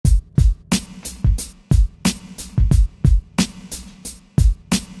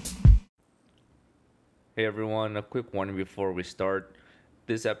Hey everyone, a quick warning before we start.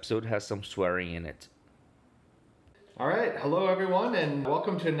 This episode has some swearing in it. All right, hello everyone, and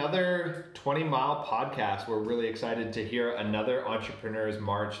welcome to another 20 Mile podcast. We're really excited to hear another Entrepreneur's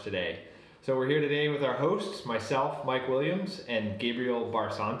March today. So, we're here today with our hosts, myself, Mike Williams, and Gabriel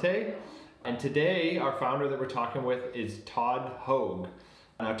Barsante. And today, our founder that we're talking with is Todd Hogue.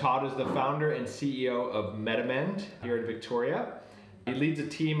 Now, Todd is the founder and CEO of MetaMend here in Victoria. He leads a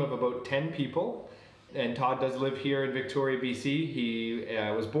team of about 10 people. And Todd does live here in Victoria, BC. He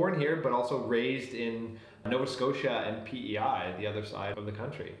was born here, but also raised in Nova Scotia and PEI, the other side of the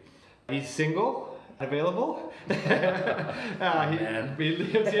country. He's single, available. He lives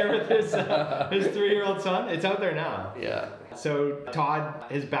here with his 3-year-old son. It's out there now. Yeah. So Todd,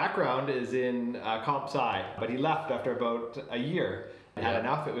 his background is in comp sci, but he left after about a year. Had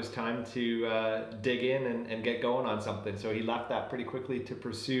enough. It was time to dig in and get going on something. So he left that pretty quickly to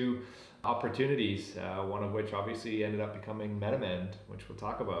pursue opportunities, one of which obviously ended up becoming MetaMend, which we'll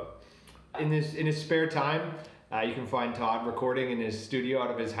talk about. In his spare time, you can find Todd recording in his studio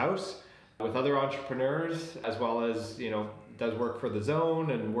out of his house with other entrepreneurs, as well as, does work for The Zone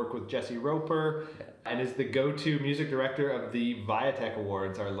and work with Jesse Roper, and is the go-to music director of the Viatech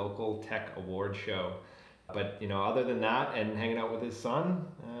Awards, our local tech award show. But, other than that and hanging out with his son,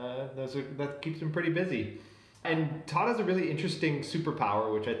 that keeps him pretty busy. And Todd has a really interesting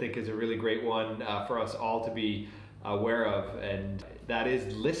superpower, which I think is a really great one for us all to be aware of, and that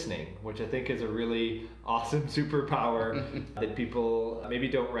is listening, which I think is a really awesome superpower that people maybe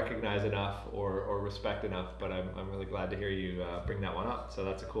don't recognize enough or respect enough, but I'm really glad to hear you bring that one up. So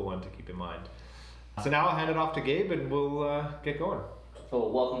that's a cool one to keep in mind. So now I'll hand it off to Gabe and we'll get going. So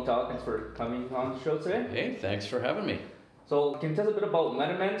welcome, Todd. Thanks for coming on the show today. Hey, thanks for having me. So can you tell us a bit about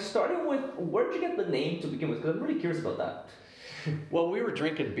MetaMend, starting with where'd you get the name to begin with? Because I'm really curious about that. Well, we were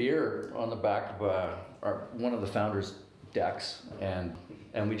drinking beer on the back of one of the founders' decks, and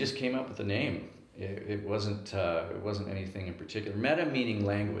we just came up with the name. It wasn't anything in particular. Meta meaning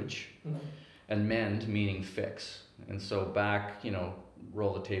language, and mend meaning fix. And so back,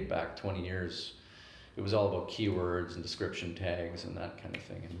 roll the tape back 20 years, it was all about keywords and description tags and that kind of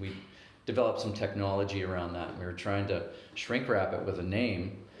thing. And we developed some technology around that, and we were trying to shrink wrap it with a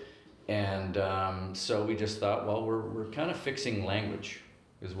name. And so we just thought, well, we're kind of fixing language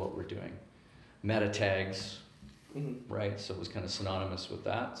is what we're doing. Meta tags, right? So it was kind of synonymous with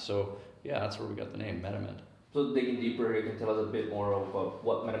that. So yeah, that's where we got the name, MetaMend. So digging deeper, you can tell us a bit more about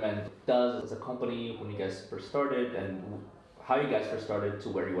what MetaMend does as a company, when you guys first started, and how you guys first started to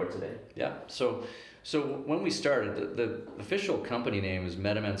where you are today. Yeah, so when we started, the official company name is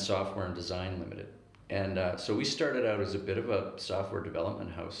MetaMend Software and Design Limited. And so we started out as a bit of a software development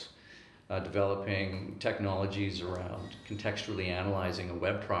house, developing technologies around contextually analyzing a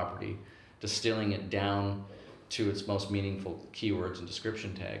web property, distilling it down to its most meaningful keywords and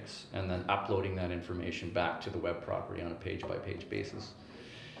description tags, and then uploading that information back to the web property on a page-by-page basis.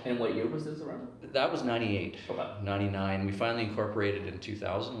 And what year was this around? That was 98, Okay. 99. We finally incorporated in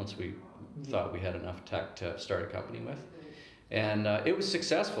 2000 once we thought we had enough tech to start a company with. And it was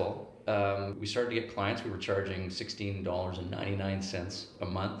successful. We started to get clients. We were charging $16.99 a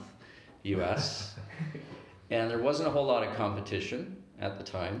month US. And there wasn't a whole lot of competition at the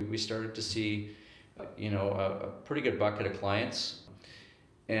time. We started to see, a pretty good bucket of clients.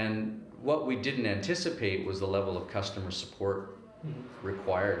 And what we didn't anticipate was the level of customer support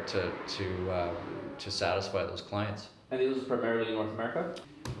required to satisfy those clients. And this was primarily in North America?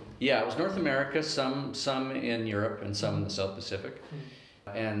 Yeah, it was North America, some in Europe and some in the South Pacific.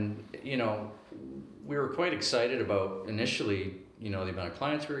 And, we were quite excited about initially, the amount of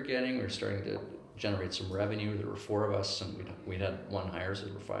clients we were getting. We were starting to generate some revenue. There were 4 of us, and we had 1 hire, so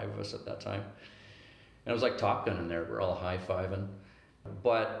there were 5 of us at that time. And it was like Top Gun in there. We're all high-fiving.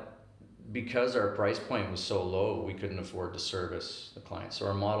 But because our price point was so low, we couldn't afford to service the clients. So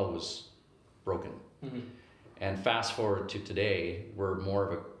our model was broken. And fast forward to today, we're more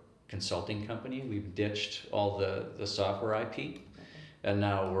of a consulting company. We've ditched all the software IP, and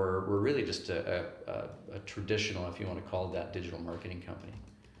now we're really just a traditional, if you want to call it that, digital marketing company.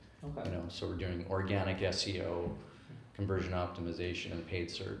 Okay. So we're doing organic SEO, conversion optimization, and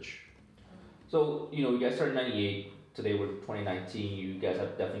paid search. So, you guys started in 98. Today we're 2019. You guys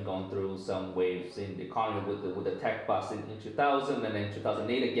have definitely gone through some waves in the economy with the tech bust in 2000 and then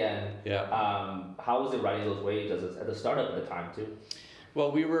 2008 again. Yeah. How was it riding those waves at the startup at the time too?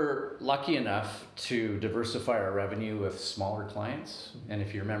 Well, we were lucky enough to diversify our revenue with smaller clients. And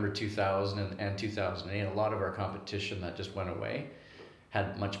if you remember 2000 and 2008, a lot of our competition that just went away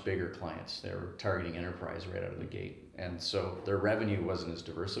had much bigger clients. They were targeting enterprise right out of the gate. And so their revenue wasn't as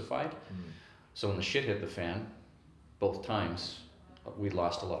diversified. So when the shit hit the fan, both times, we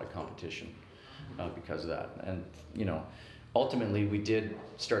lost a lot of competition because of that. And ultimately we did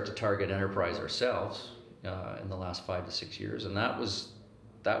start to target enterprise ourselves in the last 5 to 6 years, and that was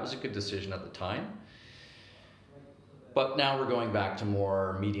a good decision at the time. But now we're going back to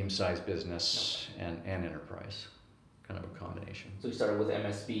more medium-sized business and enterprise, kind of a combination. So you started with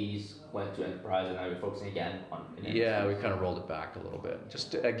MSPs, went to enterprise, and now you're focusing again on enterprise. Yeah, we kind of rolled it back a little bit,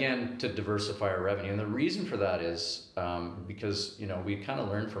 just again to diversify our revenue. And the reason for that is because we kind of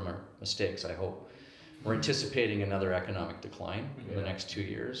learned from our mistakes. I hope we're anticipating another economic decline in the next 2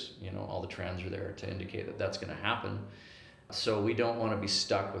 years. All the trends are there to indicate that that's going to happen. So we don't want to be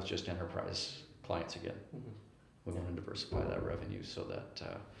stuck with just enterprise clients again. We want to diversify that revenue so that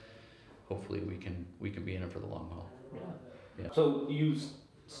hopefully we can be in it for the long haul. Yeah. So you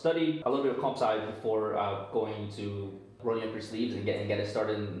studied a little bit of comp sci before going to rolling up your sleeves and getting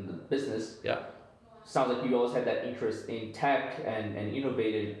started in the business. Yeah. Sounds like you always had that interest in tech and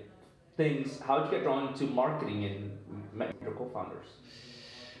innovative things. How did you get drawn to marketing and met your co-founders?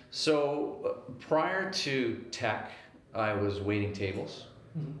 So prior to tech, I was waiting tables,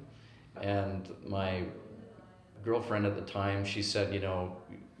 and my girlfriend at the time, she said,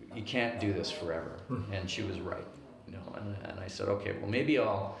 you can't do this forever, and she was right, and I said, okay, well maybe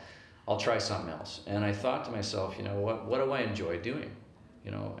I'll try something else. And I thought to myself, what do I enjoy doing,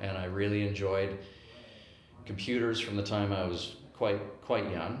 and I really enjoyed computers from the time I was quite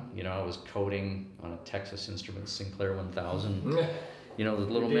young. I was coding on a Texas Instruments Sinclair 1000. The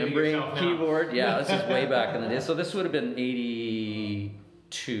little membrane keyboard. Yeah, this is way back in the day. So this would have been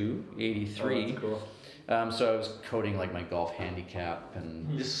 82, 83. Oh, that's cool. So I was coding like my golf handicap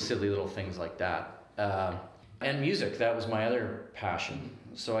and just silly little things like that. And music, that was my other passion.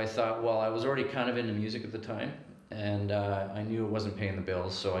 So I thought, well, I was already kind of into music at the time, and I knew it wasn't paying the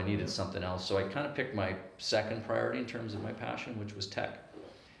bills, so I needed something else. So I kind of picked my second priority in terms of my passion, which was tech.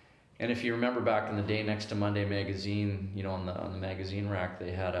 And if you remember back in the day, next to Monday Magazine, on the magazine rack,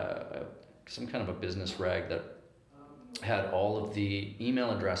 they had some kind of a business rag that had all of the email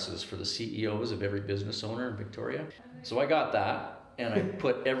addresses for the CEOs of every business owner in Victoria. So I got that, and I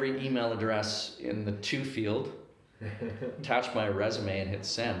put every email address in the to field, attached my resume, and hit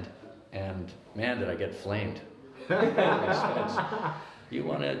send. And man, did I get flamed. You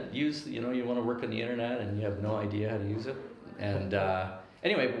want to use, you want to work on the internet and you have no idea how to use it. And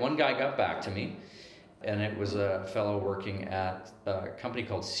anyway, one guy got back to me, and it was a fellow working at a company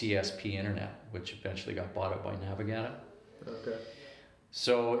called CSP Internet, which eventually got bought up by Navigata. Okay.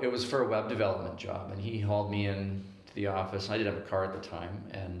 So it was for a web development job, and he hauled me in to the office. I didn't have a car at the time,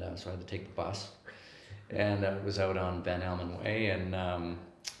 and so I had to take the bus. And it was out on Van Almen Way,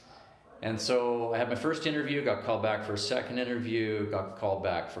 and so I had my first interview, got called back for a second interview, got called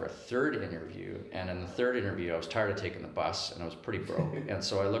back for a third interview, and in the third interview I was tired of taking the bus, and I was pretty broke. And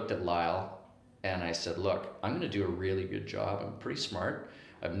so I looked at Lyle, and I said, look, I'm going to do a really good job. I'm pretty smart.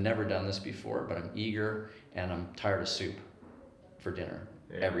 I've never done this before, but I'm eager, and I'm tired of soup for dinner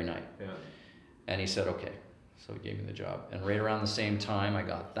every night. Yeah. And he said, okay. So he gave me the job. And right around the same time I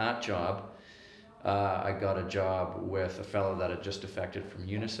got that job, I got a job with a fellow that had just defected from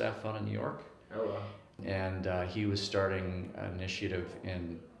UNICEF out of New York. Oh, wow. And he was starting an initiative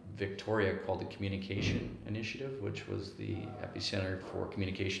in Victoria called the Communication Initiative, which was the epicenter for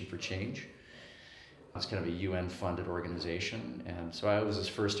communication for change. It's kind of a UN-funded organization. And so I was his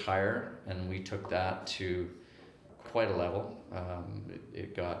first hire, and we took that to quite a level.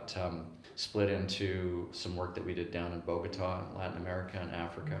 It got split into some work that we did down in Bogota, Latin America, and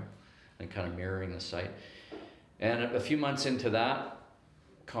Africa, and kind of mirroring the site. And a few months into that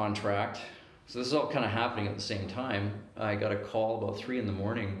contract, so this is all kind of happening at the same time, I got a call about 3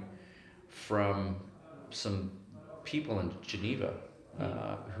 a.m. from some people in Geneva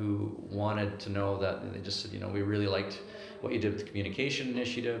who wanted to know that, they just said, we really liked what you did with the communication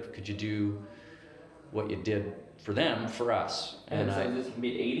initiative. Could you do what you did for them, for us? And so is this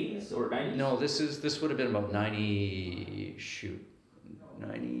mid-80s or 90s? No, this would have been about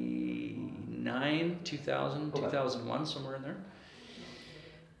 99, 2000, okay. 2001, somewhere in there.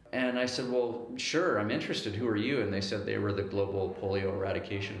 And I said, well, sure, I'm interested. Who are you? And they said they were the Global Polio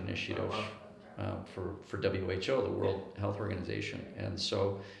Eradication Initiative for WHO, the World Health Organization. And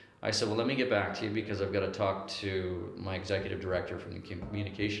so I said, well, let me get back to you because I've got to talk to my executive director from the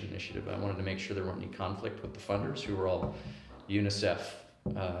Communication Initiative. I wanted to make sure there weren't any conflict with the funders, who were all UNICEF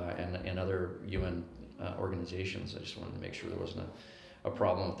and other UN organizations. I just wanted to make sure there wasn't a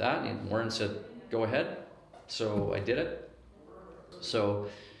problem with that. And Warren said, go ahead. So I did it. So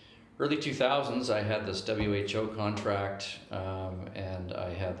early 2000s, I had this WHO contract, and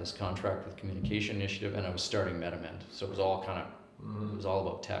I had this contract with Communication Initiative, and I was starting MetaMend. So it was all it was all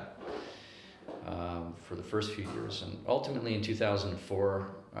about tech for the first few years. And ultimately in 2004,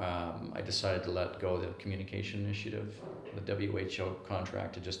 I decided to let go of the Communication Initiative. The WHO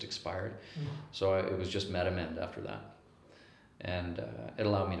contract had just expired. So it was just MetaMend after that. And it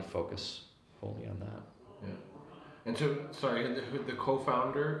allowed me to focus wholly on that. Yeah. And so, sorry, the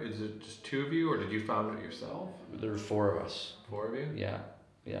co-founder, is it just two of you, or did you found it yourself? There were four of us. Four of you? Yeah,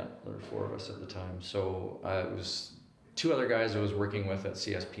 there were four of us at the time. So it was two other guys I was working with at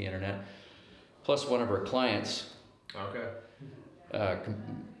CSP Internet, plus one of our clients. Okay.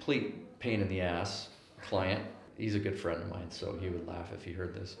 Complete pain in the ass client. He's a good friend of mine, so he would laugh if he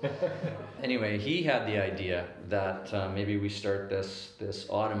heard this. Anyway, he had the idea that maybe we start this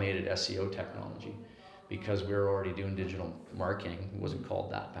automated SEO technology, because we were already doing digital marketing. It wasn't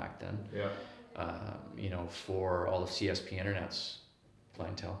called that back then. Yeah. For all of CSP Internet's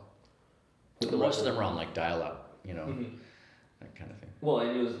clientele. Most of them were on like dial-up, that kind of thing. Well,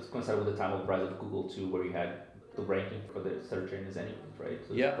 and it was coincided with the time of rise of Google too, where you had the ranking for the search engines anyways, right?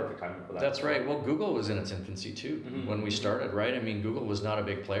 So it's perfect timing for that. That's right. Well, Google was in its infancy too when we started, right? I mean, Google was not a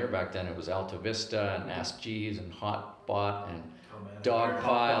big player back then. It was Alta Vista and Ask Jeeves and Hotbot and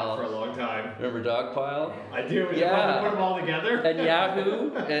Dogpile for a long time. Remember Dogpile? I do. Yeah. Put them all together. And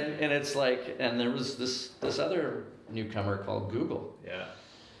Yahoo, and it's like, and there was this other newcomer called Google. Yeah.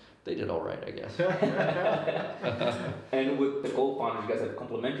 They did all right, I guess. And with the co-founders, you guys have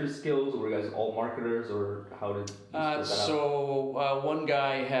complementary skills, or were you guys all marketers, or how did you split that up? So one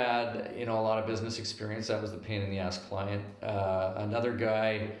guy had a lot of business experience. That was the pain in the ass client. Another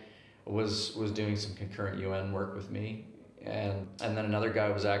guy was doing some concurrent UN work with me. And then another guy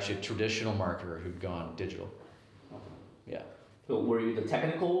was actually a traditional marketer who'd gone digital. Yeah. So were you the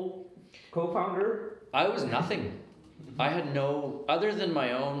technical co-founder? I was nothing. I had no, other than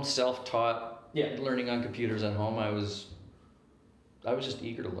my own self-taught learning on computers at home, I was just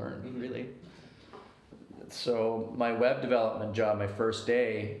eager to learn, really. So my web development job, my first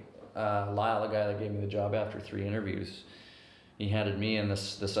day, Lyle, the guy that gave me the job after 3 interviews, he handed me and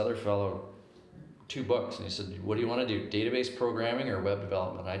this other fellow 2 books, and he said, "What do you want to do, database programming or web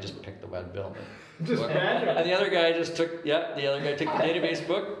development?" I just picked the web development. Just random. And the other guy took the database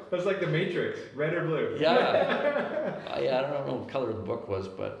book. That's like the Matrix, red or blue. Yeah. I don't know what color the book was,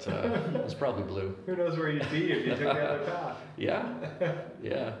 but it was probably blue. Who knows where you'd be if you took the other path. Yeah.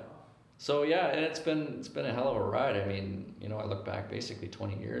 So and it's been a hell of a ride. I mean, I look back basically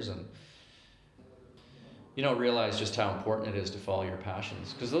 20 years and realize just how important it is to follow your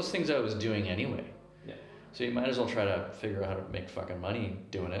passions, because those things I was doing anyway. Yeah. So you might as well try to figure out how to make fucking money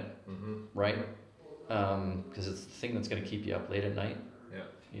doing it, right? Because it's the thing that's going to keep you up late at night. Yeah.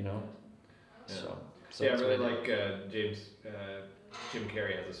 So I really like Jim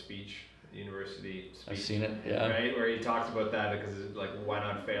Carrey has a speech, university speech. I've seen it, yeah. Right, where he talks about that, because it's like, why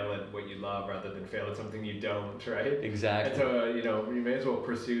not fail at what you love rather than fail at something you don't, right? Exactly. And so you may as well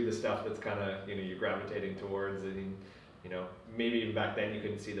pursue the stuff that's kind of you're gravitating towards, and maybe even back then you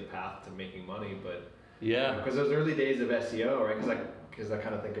couldn't see the path to making money, but because those early days of SEO, right? Because I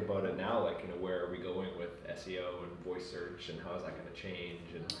kind of think about it now, like where are we going with SEO and voice search, and how is that going to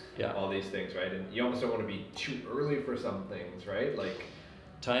change, and all these things, right? And you almost don't want to be too early for some things, right? Like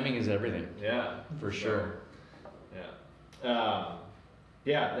timing is everything. Yeah, for sure.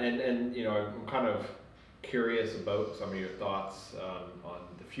 Yeah. And I'm kind of curious about some of your thoughts on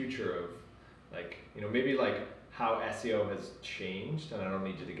the future of maybe how SEO has changed, and I don't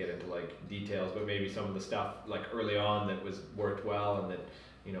need you to get into details, but maybe some of the stuff early on that worked well, and that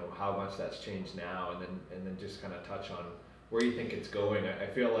how much that's changed now, and then just kind of touch on where you think it's going. I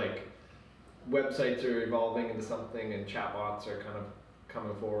feel like websites are evolving into something, and chatbots are kind of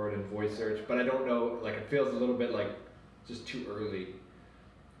coming forward, and voice search, but I don't know, it feels a little bit just too early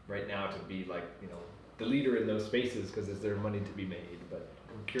right now to be the leader in those spaces, because is there money to be made? But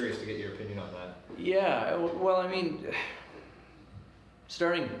I'm curious to get your opinion on that. Yeah, well, I mean,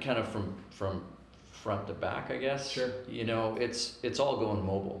 starting kind of from front to back, I guess. Sure. It's all going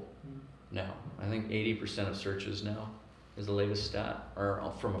mobile now. I think 80% of searches now is the latest stat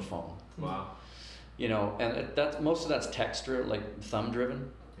are from a phone. Wow. And that's most of that's text or thumb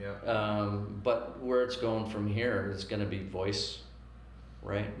driven. Yeah. But where it's going from here is going to be voice,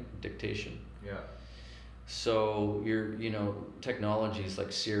 right? Dictation. Yeah. So your technologies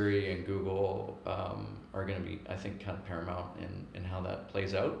like Siri and Google are going to be, I think, kind of paramount in how that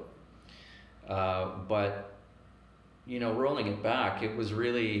plays out. But rolling it back, it was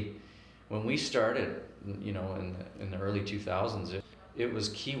really when we started, in the early 2000s. it was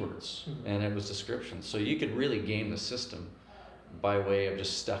keywords and it was descriptions. So you could really game the system by way of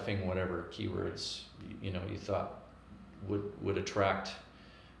just stuffing whatever keywords you thought would attract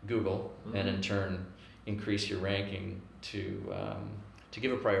Google, and in turn increase your ranking to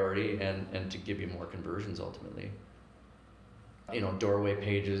give a priority and to give you more conversions ultimately. Doorway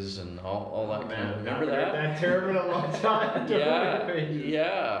pages and all that kind of, remember that? That term in a long time.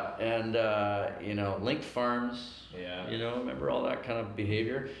 Yeah, and link farms. Yeah. Remember all that kind of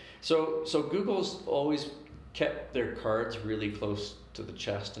behavior. So Google's always kept their cards really close to the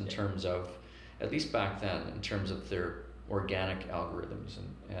chest in terms of, at least back then, in terms of their organic algorithms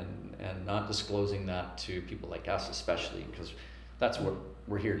and not disclosing that to people like us, especially because that's what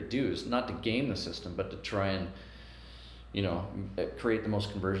we're here to do, is not to game the system, but to try and create the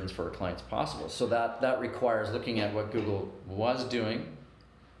most conversions for our clients possible. So that requires looking at what Google was doing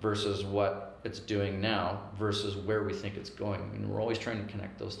versus what it's doing now versus where we think it's going. And we're always trying to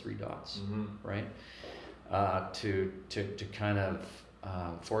connect those three dots, right? To kind of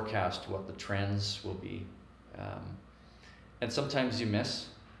forecast what the trends will be. And sometimes you miss,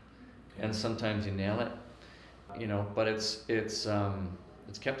 and sometimes you nail it, but it's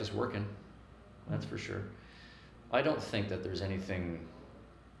kept us working, that's for sure. I don't think that there's anything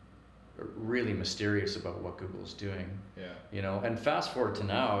really mysterious about what Google's doing. Yeah. And fast forward to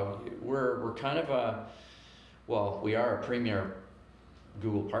now, we're kind of we are a premier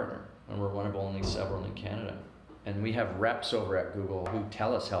Google partner, and we're one of only several in Canada. And we have reps over at Google who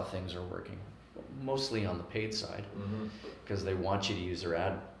tell us how things are working, mostly on the paid side, because they want you to use their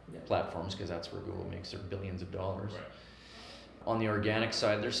ad platforms, because that's where Google makes their billions of dollars. Right. On the organic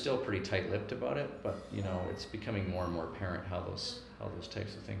side, they're still pretty tight-lipped about it, but it's becoming more and more apparent how those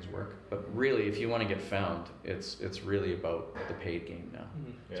types of things work. But really, if you want to get found, it's really about the paid game now.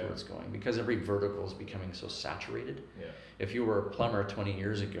 That's where it's going, because every vertical is becoming so saturated. Yeah. If you were a plumber 20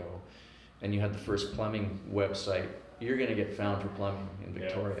 years ago and you had the first plumbing website, you're going to get found for plumbing in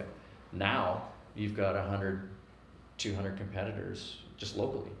Victoria. Yeah. Now you've got 100, 200 competitors just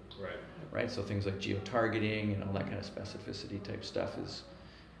locally. Right, so things like geo-targeting and all that kind of specificity type stuff is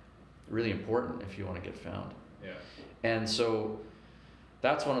really important if you want to get found. Yeah. And so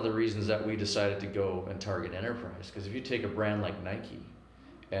that's one of the reasons that we decided to go and target enterprise, because if you take a brand like Nike,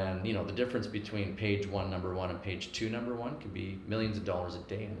 and the difference between page 1 number 1 and page 2 number 1 could be millions of dollars a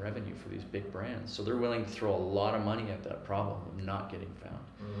day in revenue for these big brands. So they're willing to throw a lot of money at that problem of not getting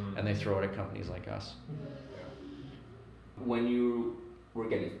found, and they throw it at companies like us. When you were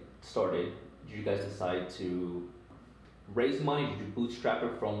getting started, did you guys decide to raise money? Did you bootstrap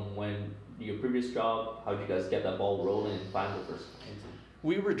it from your previous job? How did you guys get that ball rolling and find the first client?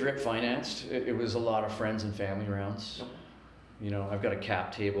 We were drip financed. It was a lot of friends and family rounds. I've got a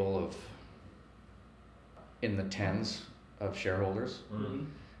cap table of in the tens of shareholders.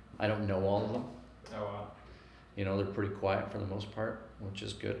 I don't know all of them. Oh wow. They're pretty quiet for the most part, which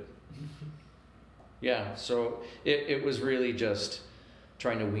is good. Yeah, so it was really just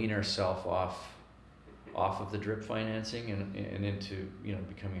trying to wean ourselves off of the drip financing and into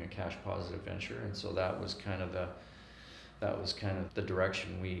becoming a cash positive venture. And so that was kind of the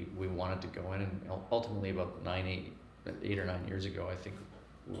direction we wanted to go in. And ultimately, about 8 or 9 years ago, I think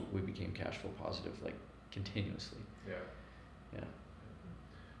we became cash flow positive, like continuously. Yeah.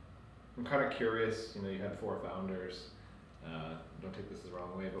 I'm kind of curious. You had 4 founders. Don't take this the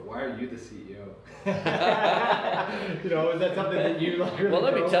wrong way, but why are you the CEO? Is that something that you like? Really well,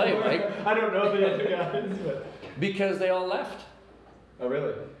 let me tell you, Mike. I don't know the other guys, but because they all left. Oh,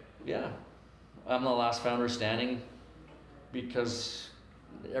 really? Yeah, I'm the last founder standing because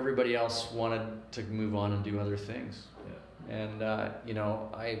everybody else wanted to move on and do other things. Yeah. And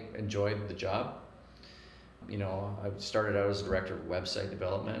I enjoyed the job. I started out as director of website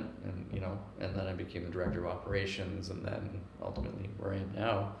development, and then I became the director of operations, and then ultimately where I am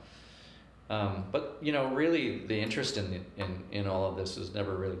now. But really the interest in all of this has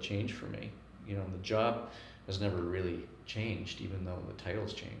never really changed for me. The job has never really changed, even though the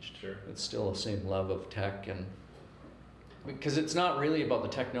title's changed. Sure. It's still the same love of tech, and because it's not really about the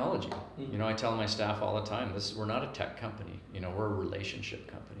technology. I tell my staff all the time, we're not a tech company. We're a relationship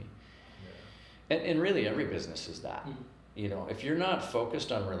company. And really every business is that. If you're not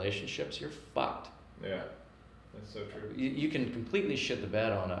focused on relationships, you're fucked. Yeah, that's so true. You can completely shit the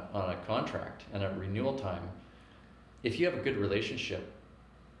bed on a contract and a renewal time. If you have a good relationship,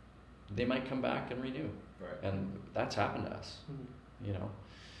 they might come back and renew. Right. And that's happened to us.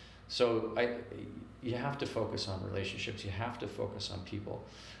 So you have to focus on relationships. You have to focus on people.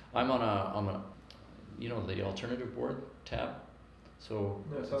 I'm on the alternative board tab. So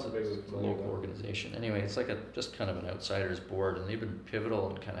Yeah, it it's sounds a, vaguely it's a familiar, local though. organization. Anyway, it's like a just kind of an outsiders board, and they've been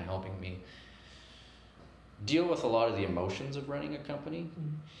pivotal in kind of helping me deal with a lot of the emotions of running a company.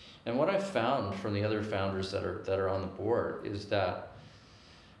 And what I've found from the other founders that are on the board is that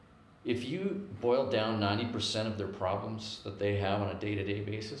if you boil down 90% of their problems that they have on a day-to-day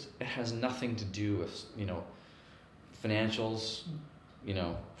basis, it has nothing to do with, financials,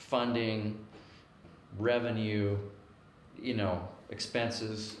 funding, revenue,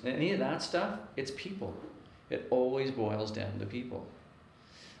 expenses, any of that stuff. It's people. It always boils down to people.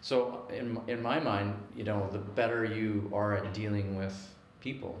 So in my mind, the better you are at dealing with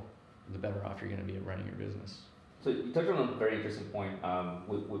people, the better off you're going to be at running your business. So you touched on a very interesting point.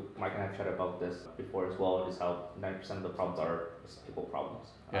 Mike and I have chatted about this before as well. Is how 90% of the problems are just people problems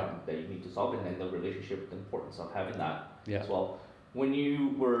that you need to solve, and then the relationship, the importance of having that as well. When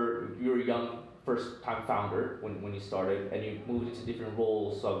you were a young first time founder when you started and you moved into different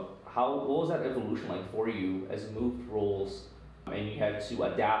roles, what was that evolution like for you as you moved roles and you had to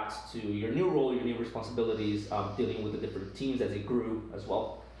adapt to your new role, your new responsibilities, dealing with the different teams as it grew as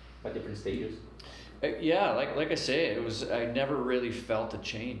well at different stages? Yeah, like I say, I never really felt a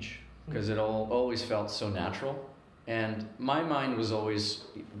change because it always felt so natural. And my mind was always,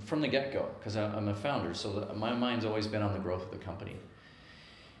 from the get-go, because I'm a founder, so my mind's always been on the growth of the company.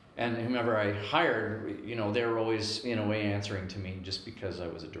 And whomever I hired, they were always, in a way, answering to me just because I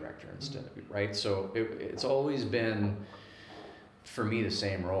was a director instead, right? So it's always been, for me, the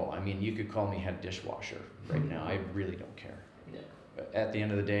same role. I mean, you could call me head dishwasher right now. I really don't care. At the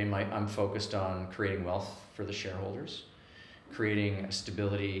end of the day, I'm focused on creating wealth for the shareholders, creating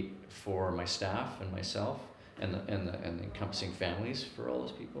stability for my staff and myself, and encompassing families for all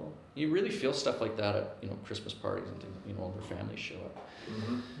those people. You really feel stuff like that at Christmas parties and things. Older families show up.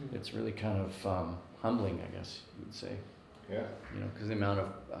 Mm-hmm. It's really kind of humbling, I guess you would say. Yeah. Because the amount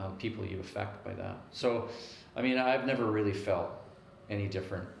of people you affect by that. So, I mean, I've never really felt any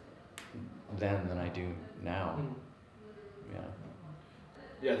different then than I do now. Yeah.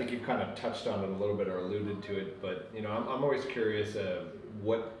 Yeah, I think you've kind of touched on it a little bit or alluded to it, but I'm always curious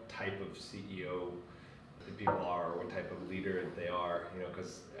what type of CEO the people are, or what type of leader they are.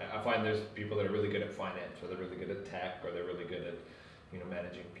 Because I find there's people that are really good at finance, or they're really good at tech, or they're really good at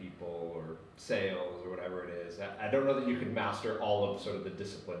managing people or sales or whatever it is. I don't know that you can master all of sort of the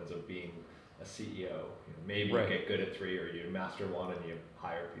disciplines of being a CEO. Maybe you get good at 3, or you master 1 and you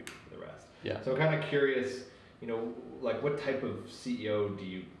hire people for the rest. Yeah. So I'm kind of curious. Like what type of CEO do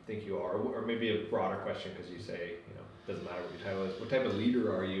you think you are? Or maybe a broader question, because you say, doesn't matter what your title is. What type of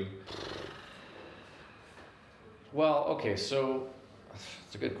leader are you? Well, okay, so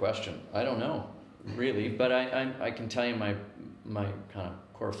it's a good question. I don't know, really, but I can tell you my kind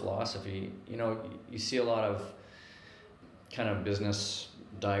of core philosophy. You see a lot of kind of business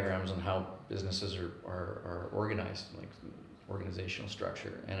diagrams on how businesses are organized, like organizational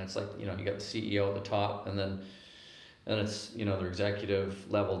structure, and it's like you got the CEO at the top, and then it's their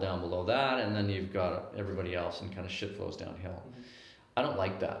executive level down below that, and then you've got everybody else, and kind of shit flows downhill. I don't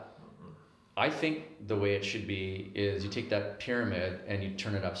like that. I think the way it should be is you take that pyramid and you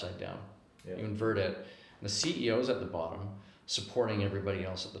turn it upside down. You invert it, and the CEO's at the bottom supporting everybody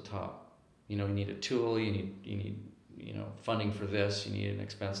else at the top. You need a tool, you need funding for this, you need an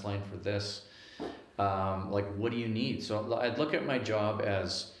expense line for this. What do you need? So I'd look at my job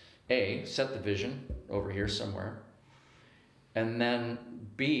as A, set the vision over here somewhere, and then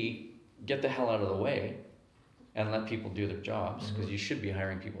B, get the hell out of the way and let people do their jobs, because you should be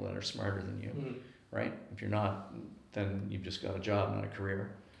hiring people that are smarter than you, right? If you're not, then you've just got a job, not a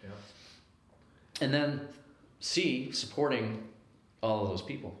career. Yeah. And then C, supporting all of those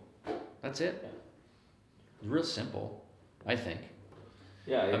people. That's it. Real simple, I think.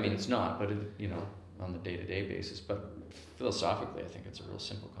 Yeah. I mean, it's not, but on the day-to-day basis, but philosophically, I think it's a real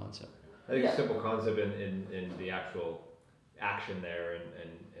simple concept. I think a simple concept in the actual action there and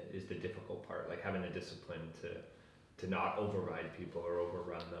is the difficult part, like having a discipline to not override people or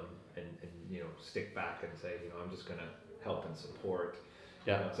overrun them, and stick back and say, I'm just going to help and support.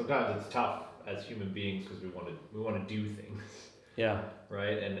 Yeah. Sometimes it's tough as human beings because we want to do things. Yeah.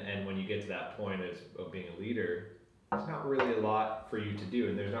 Right. And when you get to that point of being a leader, there's not really a lot for you to do,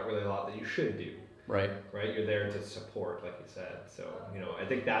 and there's not really a lot that you should do. Right. Right. You're there to support, like you said. So I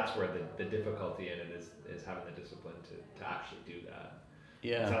think that's where the difficulty in it is having the discipline to actually do that.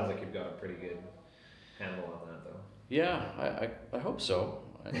 Yeah. It sounds like you've got a pretty good handle on that, though. Yeah, I hope so.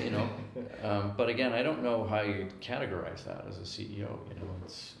 But again, I don't know how you categorize that as a CEO.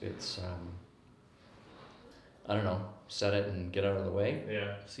 It's I don't know, set it and get out of the way.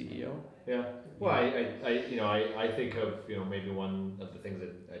 Yeah. CEO. Yeah. Well, I think of, maybe one of the things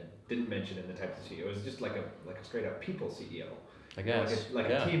that I didn't mention in the types of CEO is just like a straight up people CEO. I guess. Like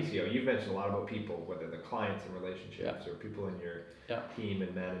a team CEO. You've mentioned a lot about people, whether they're clients and relationships or people in your team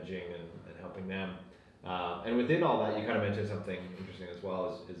and managing and helping them. And within all that, you kind of mentioned something interesting as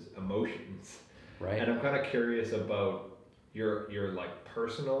well is emotions. Right. And I'm kind of curious about your like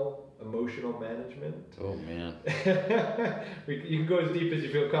personal emotional management. Oh man. You can go as deep as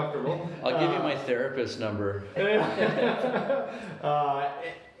you feel comfortable. I'll give you my therapist number.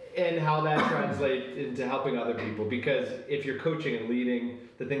 And how that translates into helping other people, because if you're coaching and leading,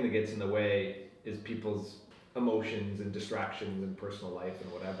 the thing that gets in the way is people's emotions and distractions and personal life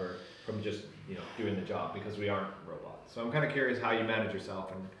and whatever from just doing the job, because we aren't robots. So I'm kind of curious how you manage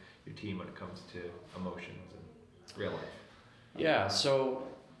yourself and your team when it comes to emotions and real life. Yeah, so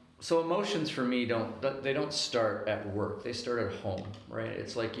emotions for me don't start at work. They start at home, right?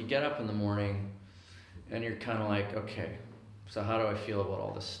 It's like you get up in the morning and you're kind of like, okay, so how do I feel about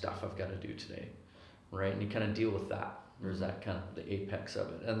all this stuff I've got to do today, right? And you kind of deal with that. There's that kind of the apex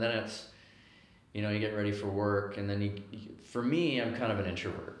of it. And then it's, you get ready for work, and then for me, I'm kind of an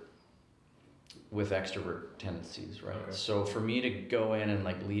introvert with extrovert tendencies, right? Okay. So for me to go in and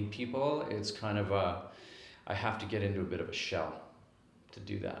like lead people, it's kind of I have to get into a bit of a shell to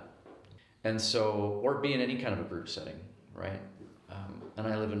do that. And so, or be in any kind of a group setting, right? And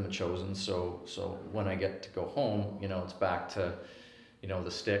I live in Metchosin, so when I get to go home, it's back to,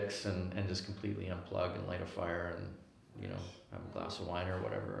 the sticks and just completely unplug and light a fire and, have a glass of wine or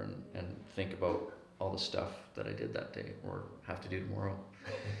whatever and think about all the stuff that I did that day or have to do tomorrow.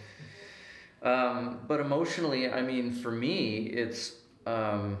 But emotionally, I mean, for me, it's,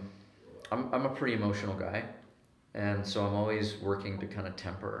 I'm a pretty emotional guy. And so I'm always working to kind of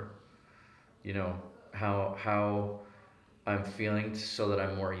temper, how I'm feeling so that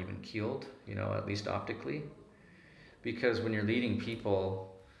I'm more even keeled, at least optically. Because when you're leading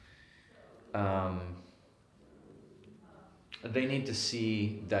people, they need to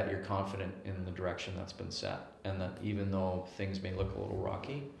see that you're confident in the direction that's been set, and that even though things may look a little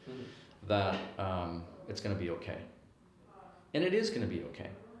rocky, that it's going to be okay. And it is going to be okay,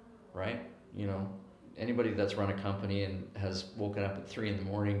 right? Anybody that's run a company and has woken up at 3 a.m.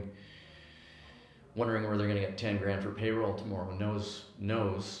 wondering where they're going to get 10 grand for payroll tomorrow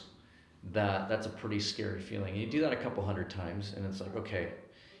knows that that's a pretty scary feeling. And you do that a couple hundred times, and it's like, okay,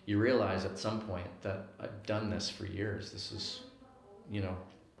 you realize at some point that I've done this for years. This is,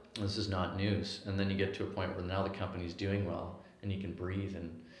 this is not news. And then you get to a point where now the company's doing well, and you can breathe, and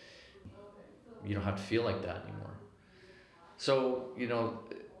you don't have to feel like that anymore. So,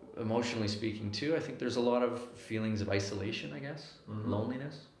 emotionally speaking too, I think there's a lot of feelings of isolation, I guess,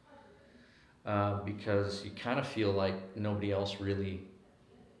 loneliness, because you kind of feel like nobody else really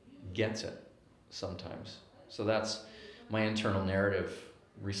gets it sometimes. So that's my internal narrative.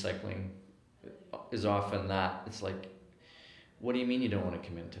 Recycling is often that it's like, what do you mean you don't want to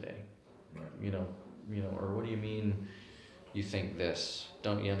come in today? Right. Or what do you mean you think this?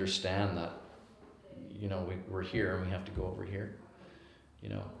 Don't you understand that, we're here and we have to go over here?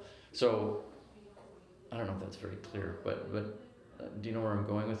 So I don't know if that's very clear, but do you know where I'm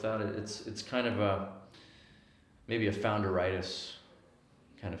going with that? It's kind of maybe a founderitis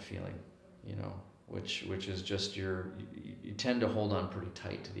kind of feeling, which is just you tend to hold on pretty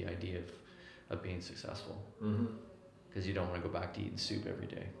tight to the idea of being successful, because you don't want to go back to eating soup every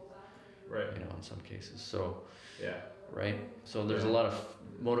day, right? In some cases. So yeah, right. So there's a lot of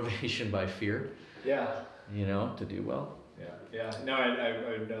motivation by fear. Yeah. To do well. Yeah. No,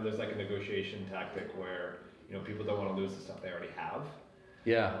 I know there's like a negotiation tactic where, people don't want to lose the stuff they already have.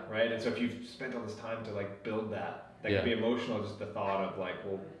 Yeah. Right? And so if you've spent all this time to like build that can be emotional, just the thought of like,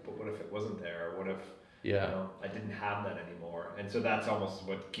 well, but what if it wasn't there? Or what if, I didn't have that anymore? And so that's almost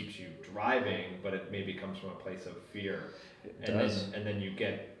what keeps you driving, but it maybe comes from a place of fear. And then you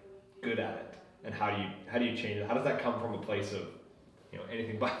get good at it. And how do you change it? How does that come from a place of,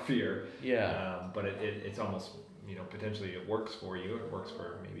 anything but fear? Yeah. But it's almost, potentially it works for you. It works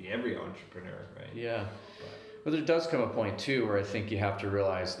for maybe every entrepreneur, right? Yeah. But there does come a point too where I think you have to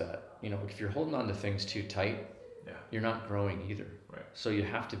realize that, if you're holding on to things too tight, you're not growing either. Right. So you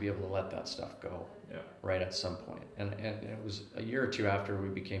have to be able to let that stuff go. Yeah. Right at some point. And it was a year or two after we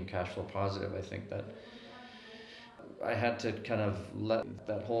became cash flow positive, I think that I had to kind of let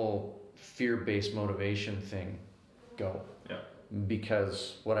that whole fear-based motivation thing go. Yeah.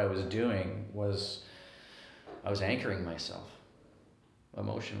 Because what I was doing was I was anchoring myself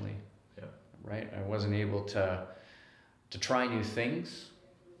emotionally. Yeah. Right? I wasn't able to try new things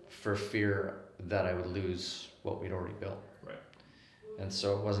for fear that I would lose what we'd already built. Right. And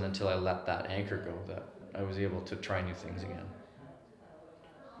so it wasn't until I let that anchor go that I was able to try new things again.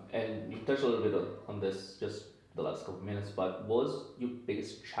 And you touched a little bit on this just the last couple of minutes, but what was your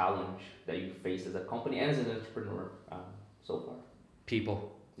biggest challenge that you faced as a company and as an entrepreneur so far?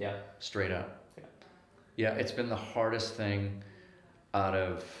 People, Yeah. straight up. Yeah. Yeah, it's been the hardest thing out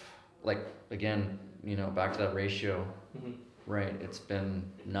of, like, again, you know, back to that ratio, Mm-hmm. right? It's been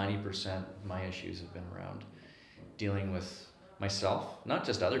 90% of my issues have been around dealing with myself, not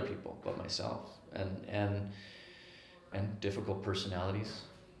just other people, but myself, and difficult personalities,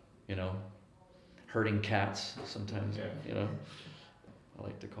 you know, herding cats sometimes, Yeah. you know, I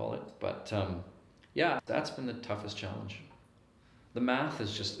like to call it. But yeah, that's been the toughest challenge. The math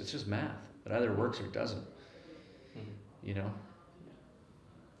is it's just math. It either works or it doesn't, you know?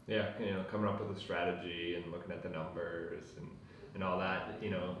 Yeah, you know, coming up with a strategy and looking at the numbers and all that, you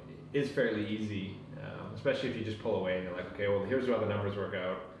know, is fairly easy, especially if you just pull away and you're like, okay, well, here's how the numbers work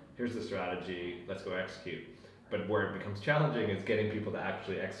out, here's the strategy, let's go execute. But where it becomes challenging is getting people to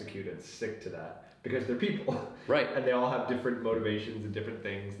actually execute and stick to that, because they're people. Right. And they all have different motivations and different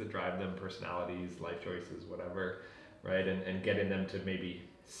things that drive them, personalities, life choices, whatever, right? And getting them to maybe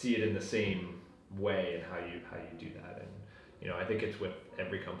see it in the same way and how you do that. And you know, I think it's with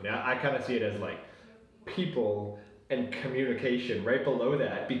every company. I kind of see it as like people and communication right below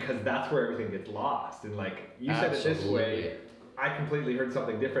that, because that's where everything gets lost. And like you said it this way, I completely heard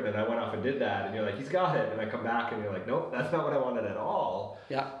something different and I went off and did that, and you're like, he's got it, and I come back and you're like, nope, that's not what I wanted at all.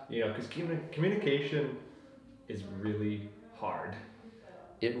 Yeah. You know, because communication is really hard.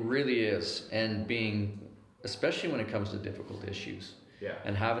 It really is. And especially when it comes to difficult issues, Yeah.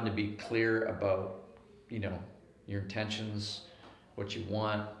 and having to be clear about, you know, your intentions, what you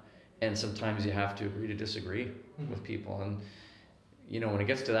want, and sometimes you have to agree to disagree with people. And you know, when it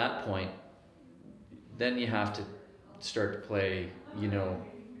gets to that point, then you have to start to play, you know,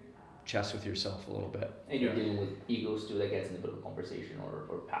 chess with yourself a little bit. And you're dealing with egos too, that gets in a bit of a conversation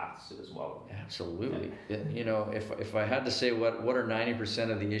or paths as well. Absolutely. You know, if I had to say what are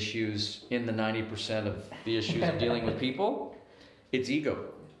 90% of the issues in the 90% of the issues of dealing with people, it's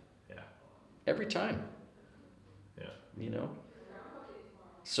ego. Yeah. Every time. Yeah. You know.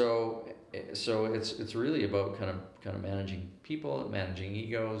 So it's really about kind of managing people, managing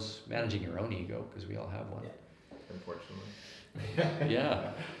egos, managing your own ego, because we all have one. Unfortunately.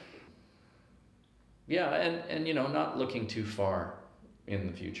 Yeah. Yeah, and you know, not looking too far in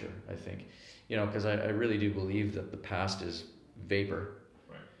the future, I think. You know, because I really do believe that the past is vapor.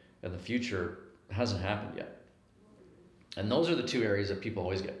 Right. And the future hasn't happened yet. And those are the two areas that people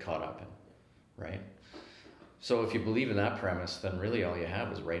always get caught up in, right? So if you believe in that premise, then really all you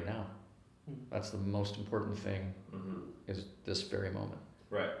have is right now. That's the most important thing, is this very moment.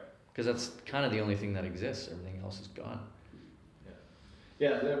 Right. Because that's kind of the only thing that exists. Everything else is gone.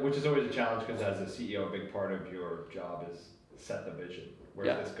 Yeah, which is always a challenge, because as a CEO, a big part of your job is set the vision.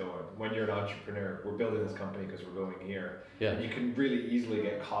 Where's this going? When you're an entrepreneur, we're building this company because we're going here. Yeah. And you can really easily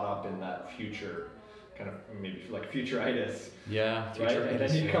get caught up in that future, kind of maybe like futuritis. Yeah. Right? And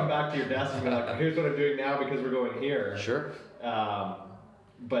then you come back to your desk and be like, here's what I'm doing now because we're going here. Sure.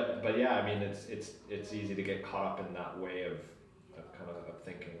 But yeah, I mean, it's easy to get caught up in that way of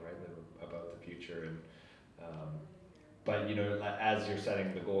thinking, right, about the future. And but you know, as you're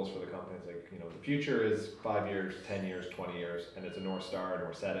setting the goals for the company, it's like, you know, the future is 5 years, 10 years, 20 years, and it's a North Star, and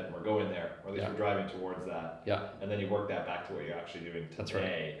we're set it and we're going there, or at least we're driving towards that. Yeah. And then you work that back to what you're actually doing today. That's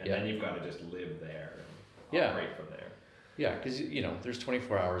right. And then you've got to just live there and Yeah. operate from there. Yeah, because you know, there's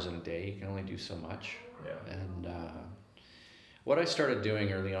 24 hours in a day. You can only do so much. Yeah. And what I started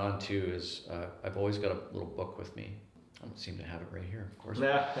doing early on too is I've always got a little book with me. I don't seem to have it right here, of course.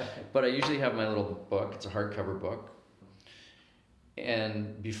 But I usually have my little book. It's a hardcover book.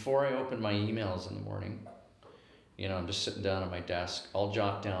 And before I open my emails in the morning, you know, I'm just sitting down at my desk. I'll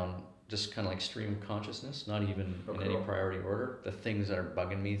jot down just kind of like stream of consciousness, not even in any priority order, the things that are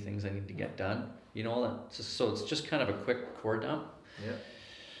bugging me, things I need to get done. You know, all that. So it's just kind of a quick core dump.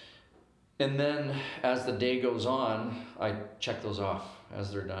 Yeah. And then as the day goes on, I check those off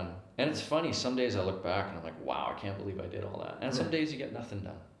as they're done. And it's funny, some days I look back and I'm like, wow, I can't believe I did all that. And some days you get nothing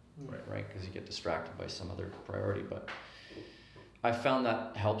done, right? Because you get distracted by some other priority. But I found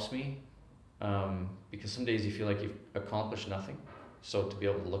that helps me, because some days you feel like you've accomplished nothing. So to be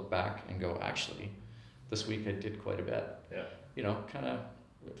able to look back and go, actually, this week I did quite a bit. Yeah. You know, kind of,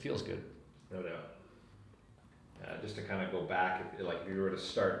 it feels good. No doubt. Just to kind of go back, if you were to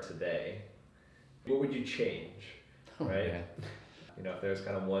start today, what would you change, right? Yeah. You know, if there's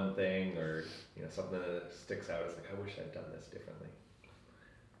kind of one thing or, you know, something that sticks out, it's like, I wish I'd done this differently.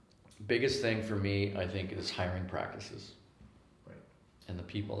 biggest thing for me, I think, is hiring practices. Right. And the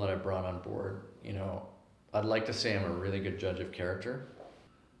people that I brought on board, you know, I'd like to say I'm a really good judge of character.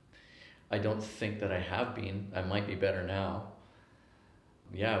 I don't think that I have been. I might be better now.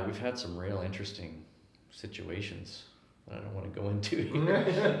 Yeah, we've had some real interesting situations that I don't want to go into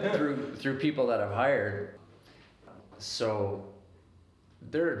here through people that I've hired. So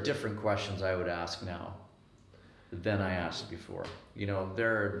there are different questions I would ask now than I asked before. You know,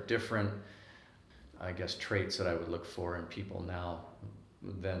 there are different, I guess, traits that I would look for in people now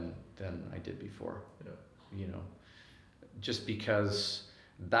than I did before. Yeah. You know, just because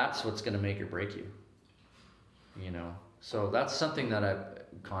that's what's going to make or break you. You know, so that's something that I've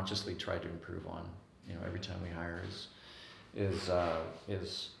consciously tried to improve on. You know, every time we hire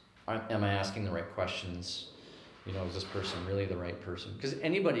am I asking the right questions? You know, is this person really the right person? Because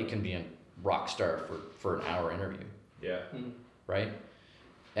anybody can be a rock star for an hour interview, Yeah. right?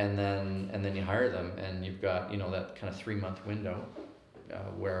 And then you hire them, and you've got, you know, that kind of 3-month window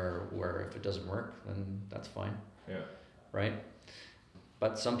where if it doesn't work, then that's fine. Yeah. Right?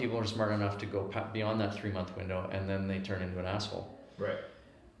 But some people are smart enough to go beyond that 3-month window, and then they turn into an asshole. Right.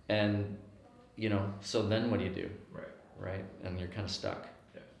 And, you know, so then what do you do? Right. Right? And you're kind of stuck.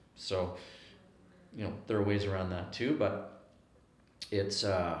 Yeah. So, you know, there are ways around that too, but it's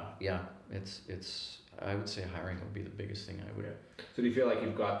I would say hiring would be the biggest thing I would. Yeah. So do you feel like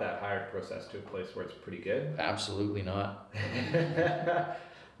you've got that hiring process to a place where it's pretty good? Absolutely not.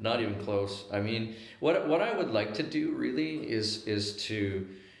 Not even close. I mean, what I would like to do really is to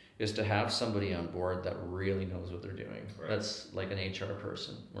have somebody on board that really knows what they're doing. Right. That's like an HR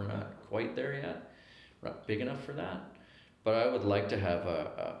person. We're not quite there yet. We're not big enough for that. But I would like to have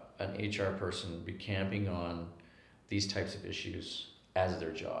an HR person be camping on these types of issues as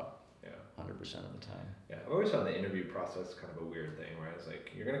their job. Yeah. 100% of the time. Yeah, I've always found the interview process kind of a weird thing, right? It's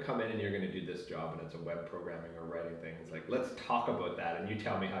like, you're going to come in and you're going to do this job, and it's a web programming or writing thing. It's like, let's talk about that, and you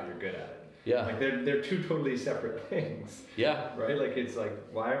tell me how you're good at it. Yeah. Like, they're two totally separate things. Yeah. Right? Like, it's like,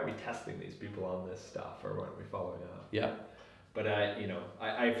 why aren't we testing these people on this stuff, or why aren't we following up? Yeah. But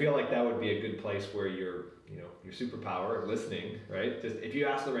I feel like that would be a good place where your superpower of listening, right? Just if you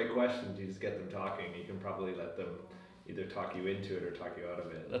ask the right questions, you just get them talking. You can probably let them either talk you into it or talk you out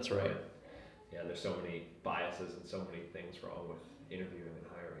of it. That's right. But, yeah, there's so many biases and so many things wrong with interviewing and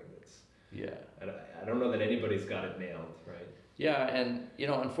hiring. I don't know that anybody's got it nailed, right? Yeah, and you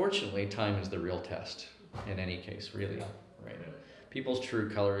know, unfortunately, time is the real test in any case, really. Right. Yeah. People's true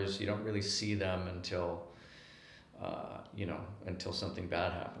colors, you don't really see them until until something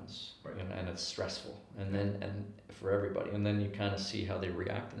bad happens, Right. and it's stressful, and for everybody, and then you kind of see how they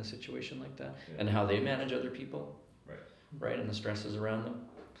react in a situation like that, Yeah. and how they manage other people, Right. and the stresses around them.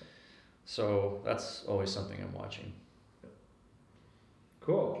 So that's always something I'm watching.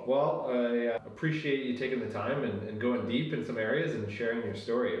 Cool. Well, I appreciate you taking the time and going deep in some areas and sharing your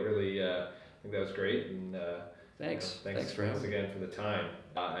story. I really think that was great. And Thanks. Thanks for having me. again for the time.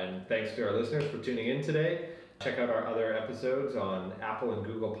 And thanks to our listeners for tuning in today. Check out our other episodes on Apple and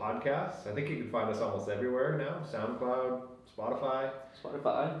Google Podcasts. I think you can find us almost everywhere now. SoundCloud, Spotify.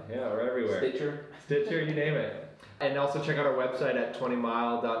 Yeah, we're everywhere. Stitcher, you name it. And also check out our website at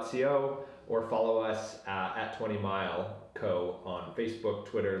 20mile.co or follow us at 20mileco on Facebook,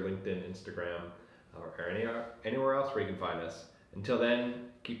 Twitter, LinkedIn, Instagram, or anywhere else where you can find us. Until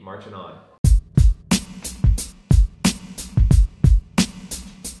then, keep marching on.